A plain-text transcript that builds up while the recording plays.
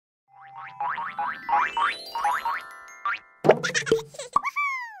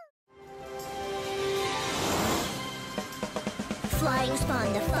Flying's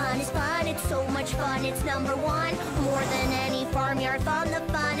fun, the fun is fun, it's so much fun, it's number one. More than any farmyard fun, the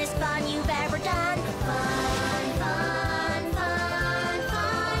funnest fun you've ever done. Fun, fun, fun,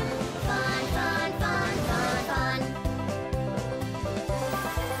 fun, fun, fun, fun, fun, fun.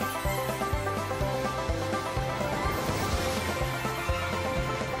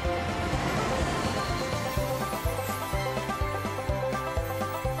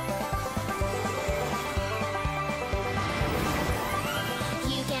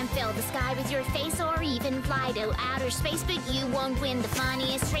 Fill the sky with your face or even fly to outer space, but you won't win the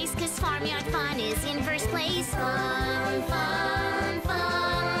funniest race, 'cause farmyard fun is in first place. Fun, fun,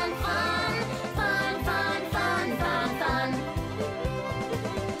 fun, fun, fun, fun, fun, fun, fun.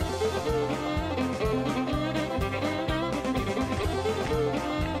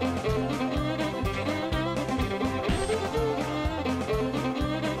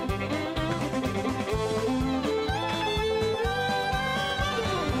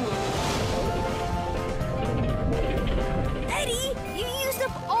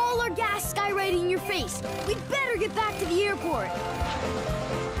 Skywriting your face. We'd better get back to the airport.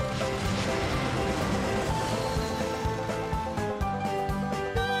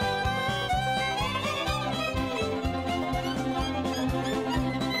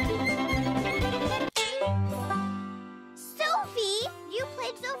 Sophie, you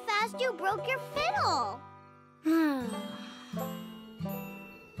played so fast you broke your fiddle.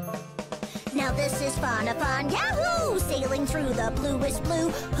 Now this is fun, yahoo! Sailing through the bluest blue.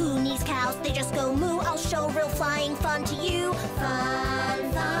 Who needs cows? They just go moo. I'll show real flying fun to you.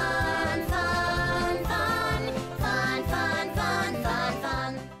 Fun, fun, fun, fun, fun, fun, fun, fun,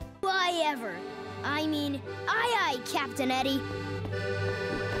 fun. Why ever? I mean, aye, Captain Eddie.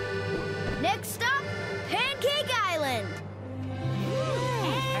 Next